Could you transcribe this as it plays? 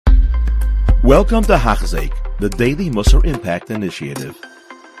Welcome to Hachzik, the Daily Musar Impact Initiative.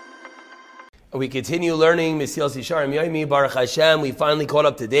 We continue learning Mesilas Yesharim Yomi Baruch Hashem. We finally caught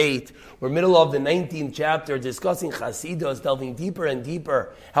up to date. We're middle of the 19th chapter, discussing Chasidus, delving deeper and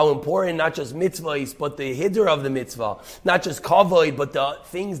deeper how important not just mitzvahs, but the hiddur of the mitzvah, not just kavod, but the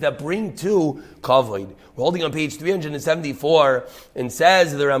things that bring to kavod. We're holding on page 374, and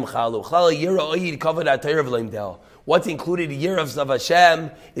says the Ramchal, what's included in Yirav of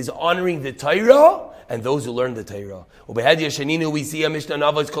Hashem is honoring the Torah and those who learn the Torah. We see a Mishnah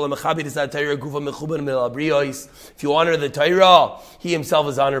Navos called if you honor the Torah, he himself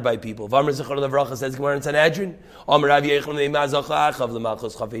is honored by people. Says Gemara in Sanhedrin. Why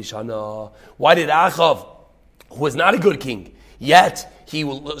did Achav, who was not a good king, yet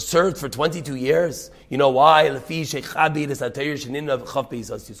he served for 22 years? You know why? Because even though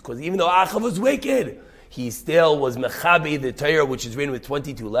Achav was wicked, he still was mechabi the Torah, which is written with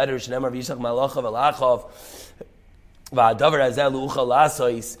 22 letters. And that's where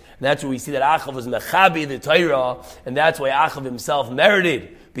we see that Achav was mechabi the Torah, and that's why Achav himself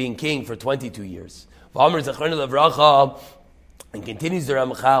merited being king for 22 years. And continues the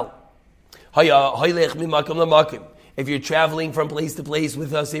Ramchal. If you're traveling from place to place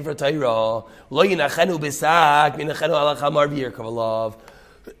with a Sefer Torah,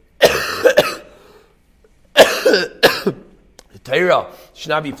 the Torah should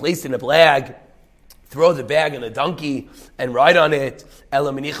not be placed in a bag. Throw the bag in a donkey and ride on it.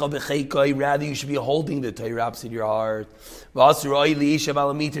 Rather, you should be holding the Torah opposite your heart. And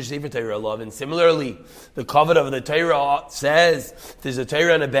similarly, the covet of the Torah says, if there's a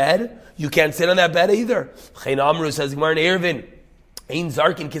Torah in a bed, you can't sit on that bed either. Says Gemara in Eruvin,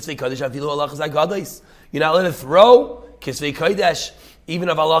 you're not allowed to throw kisvei kodesh, even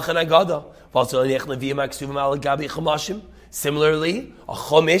of Allah and Agada. Similarly, a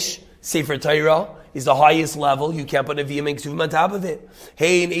chumash, Sefer Torah, is the highest level. You can't put a v'yim and ksuvim on top of it.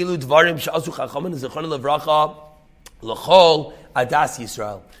 Hey, in elu dvarim she'asu chachamim zechron levracha l'chol adas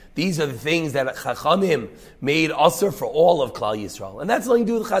Yisrael. These are the things that chachamim made usher for all of Klal Yisrael, and that's nothing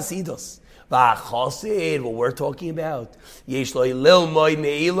to do with chasidus. V'chasid, what we're talking about, yesh lo lilmoid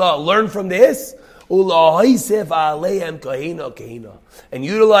meila. Learn from this. And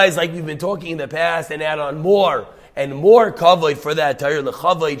utilize, like we've been talking in the past, and add on more and more kavod for that Torah,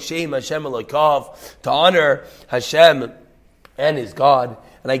 l'chavod shem Hashem elakav, to honor Hashem and His God.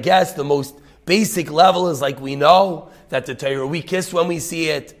 And I guess the most basic level is, like we know that the Torah we kiss when we see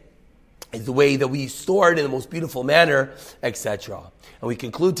it is the way that we store it in the most beautiful manner, etc. And we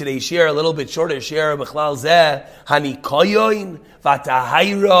conclude today's share a little bit shorter share b'chlal zeh hanikoyon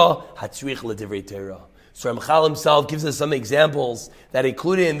v'tahayra hatzrich l'divrei Torah. So Ramchal himself gives us some examples that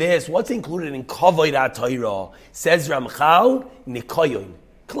included in this. What's included in kavod HaTorah? Says Ramchal, nikoyon,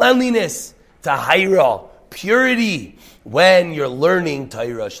 cleanliness, tahayra, purity. When you're learning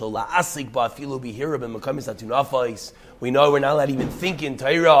Torah, shola asik ba'afilu b'hira b'mekamis hatunafais. We know we're not allowed to even think in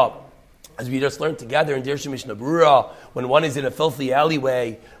Torah. As we just learned together in Dirsha Mishnah Brura, when one is in a filthy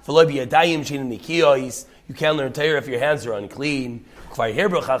alleyway, you can't learn Torah if your hands are unclean. In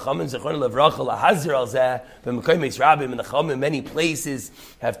many places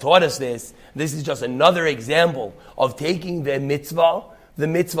have taught us this. This is just another example of taking the mitzvah of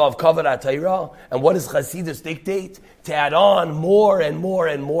kavod HaTorah, and what does Chasidus dictate? To add on more and more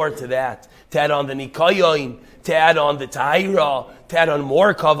and more to that. To add on the nikayon, to add on the tahira, to add on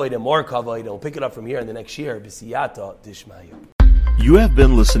more kavod and more kavod. And we'll pick it up from here in the next year. B'siyata dishmaya. You have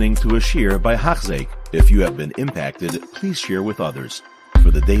been listening to a shir by Hachzik. If you have been impacted, please share with others.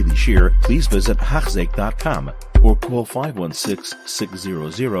 For the daily shir, please visit Hachzik.com or call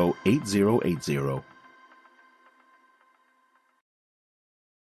 516-600-8080.